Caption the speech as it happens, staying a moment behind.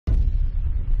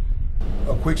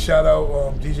a quick shout out,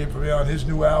 DJ Premier on his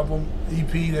new album,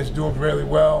 EP, that's doing really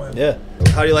well. And yeah.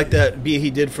 How do you like that beat he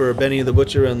did for Benny the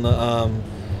Butcher and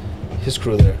his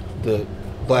crew there, the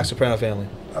Black Soprano family?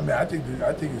 I mean, I think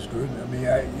it's good. I mean,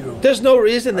 you know. There's no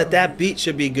reason that beat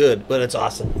should be good, but it's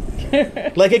awesome.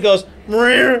 Like it goes,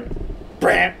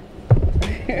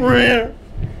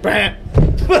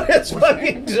 but it's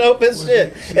fucking dope as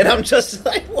shit. And I'm just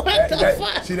like, what the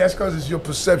fuck? See, that's because it's your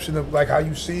perception of like how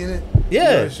you seeing it. Yeah,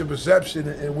 you know, it's your perception,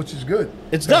 and which is good.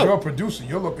 It's dope. You're a producer.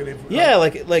 You're looking at it. Yeah,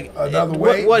 like another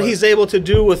way. What he's able to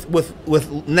do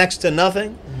with next to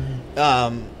nothing,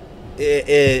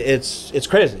 it's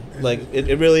crazy. Like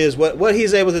it really is what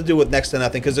he's able to do with next to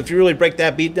nothing. Because if you really break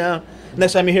that beat down,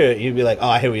 next time you hear it, you'd be like, oh,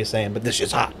 I hear what you're saying, but this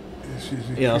shit's hot.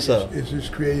 It's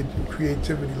just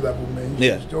creativity level, man.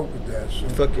 He's just dope with that. So.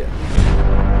 Fuck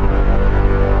yeah.